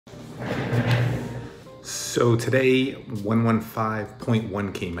So today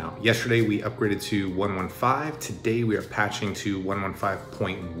 115.1 came out. Yesterday we upgraded to 115. Today we are patching to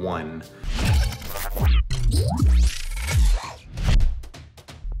 115.1.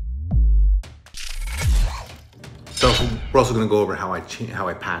 So we're also going to go over how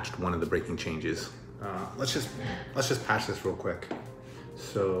I patched one of the breaking changes. Let's just patch this real quick.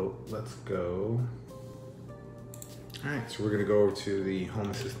 So let's go. All right, so we're going to go over to the Home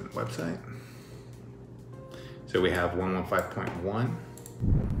Assistant website. So we have 115.1.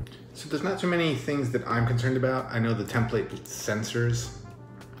 So there's not too many things that I'm concerned about. I know the template sensors,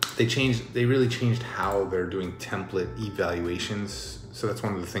 they really changed how they're doing template evaluations. So that's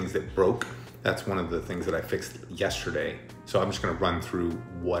one of the things that broke. That's one of the things that I fixed yesterday. So I'm just gonna run through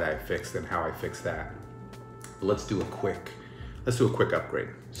what I fixed and how I fixed that. But let's do a quick upgrade.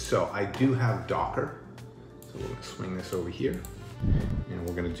 So I do have Docker. So we're gonna swing this over here and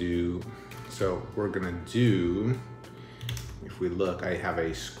we're gonna do, if we look, I have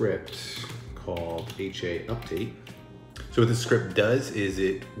a script called HA update. So what this script does is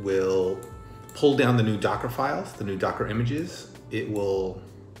it will pull down the new Docker files, the new Docker images. It will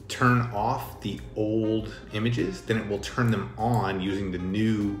turn off the old images, then it will turn them on using the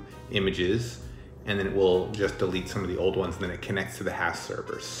new images, and then it will just delete some of the old ones, and then it connects to the hash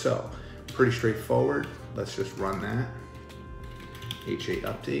server. So pretty straightforward. Let's just run that. HA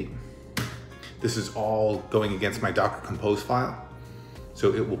update. This is all going against my Docker Compose file.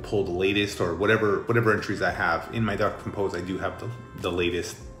 So it will pull the latest or whatever entries I have. In my Docker Compose, I do have the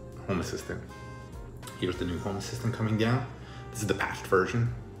latest Home Assistant. Here's the new Home Assistant coming down. This is the patched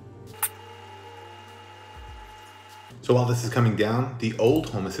version. So while this is coming down, the old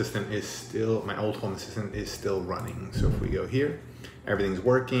Home Assistant is still, my old Home Assistant is still running. So if we go here, everything's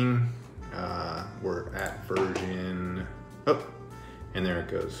working. We're at version, and there it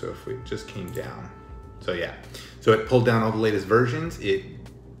goes. So if we just came down. So yeah, so it pulled down all the latest versions. It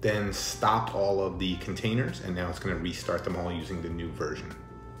then stopped all of the containers, and now it's gonna restart them all using the new version.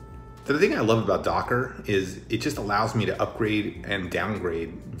 So the thing I love about Docker is it just allows me to upgrade and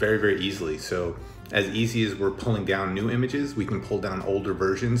downgrade very, very easily. So as easy as we're pulling down new images, we can pull down older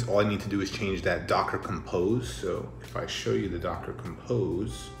versions. All I need to do is change that Docker Compose. So if I show you the Docker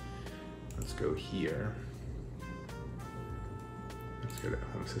Compose, let's go here. Let's go to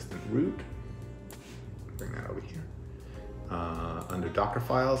Home Assistant root. Bring that over here. Under Docker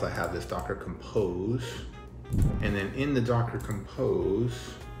files, I have this Docker Compose. And then in the Docker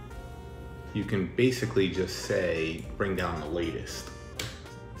Compose, you can basically just say, bring down the latest.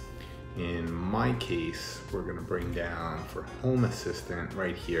 In my case, we're gonna bring down for Home Assistant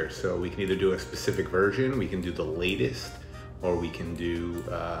right here. So we can either do a specific version, we can do the latest, or we can do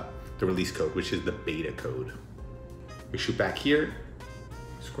the release code, which is the beta code. We shoot back here,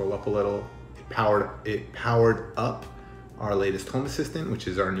 scroll up a little. It powered up our latest Home Assistant, which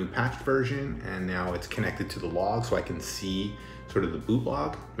is our new patched version, and now it's connected to the log so I can see sort of the boot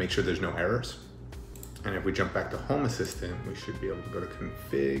log, make sure there's no errors. And if we jump back to Home Assistant, we should be able to go to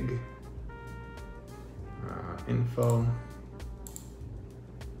config, info,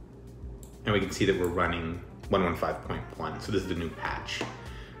 and we can see that we're running 115.1. So this is the new patch.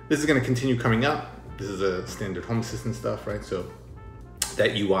 This is gonna continue coming up. This is a standard Home Assistant stuff, right? So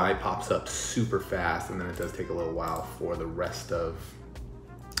that UI pops up super fast, and then it does take a little while for the rest of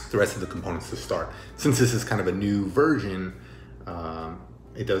the components to start. Since this is kind of a new version,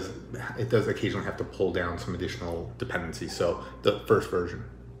 it does occasionally have to pull down some additional dependencies. So the first version.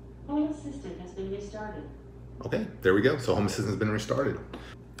 Home Assistant has been restarted. Okay, there we go. So Home Assistant has been restarted.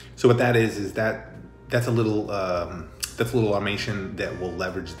 So what that is that's a little automation that will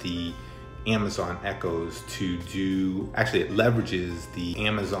leverage the Amazon Echoes to do, actually it leverages the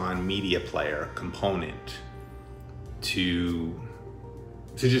Amazon Media Player component to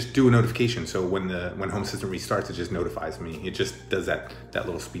just do a notification. So when Home Assistant restarts, it just notifies me. It just does that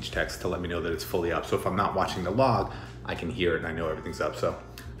little speech text to let me know that it's fully up. So if I'm not watching the log, I can hear it and I know everything's up. So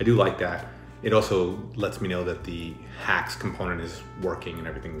I do like that. It also lets me know that the hacks component is working and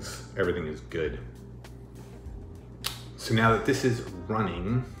everything is good. So now that this is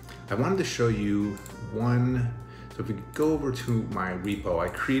running, I wanted to show you one. So if we go over to my repo, I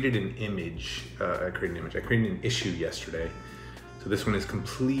created an image. I created an issue yesterday. So this one is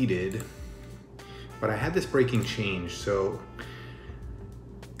completed, but I had this breaking change. So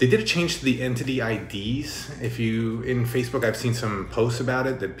they did a change to the entity IDs. In Facebook, I've seen some posts about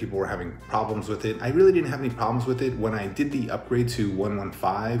it that people were having problems with it. I really didn't have any problems with it. When I did the upgrade to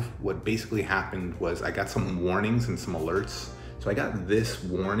 115, what basically happened was I got some warnings and some alerts. So I got this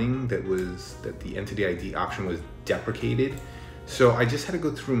warning that the entity ID option was deprecated. So I just had to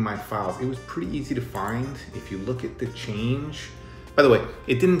go through my files. It was pretty easy to find. If you look at the change, by the way,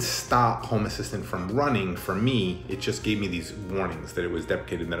 it didn't stop Home Assistant from running for me. It just gave me these warnings that it was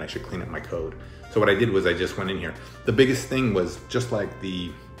deprecated and that I should clean up my code. So what I did was I just went in here. The biggest thing was just like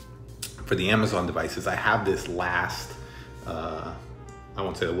for the Amazon devices, I have this last, I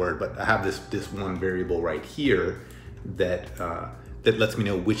won't say the word, but I have this one variable right here that lets me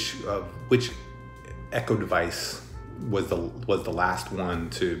know which Echo device was the last one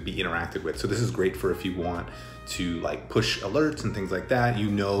to be interacted with. So this is great for if you want to like push alerts and things like that.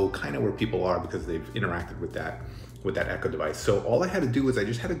 You know kind of where people are because they've interacted with that Echo device. So all I had to do was I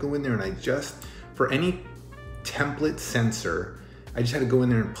just had to go in there and I just, for any template sensor, I just had to go in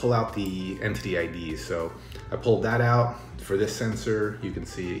there and pull out the entity IDs. So I pulled that out for this sensor. You can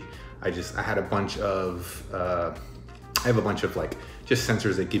see I had a bunch of, I have a bunch of like just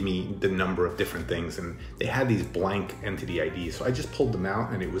sensors that give me the number of different things, and they had these blank entity IDs. So I just pulled them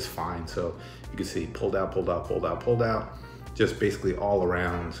out and it was fine. So you can see pulled out, pulled out, pulled out, pulled out, just basically all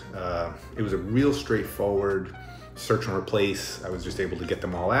around. It was a real straightforward search and replace. I was just able to get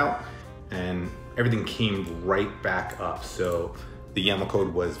them all out and everything came right back up. So the YAML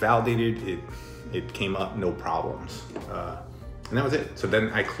code was validated. It came up, no problems. And that was it. So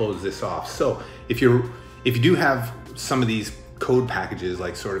then I closed this off. So if you do have some of these code packages,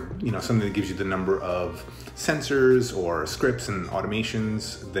 like sort of, you know, something that gives you the number of sensors or scripts and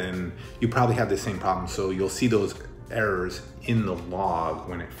automations, then you probably have the same problem. So you'll see those errors in the log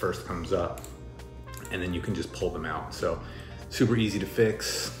when it first comes up, and then you can just pull them out. So super easy to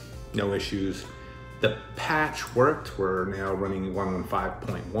fix, no issues. The patch worked. We're now running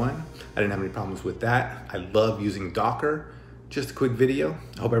 115.1. I didn't have any problems with that. I love using Docker. Just a quick video.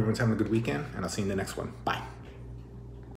 I hope everyone's having a good weekend, and I'll see you in the next one. Bye.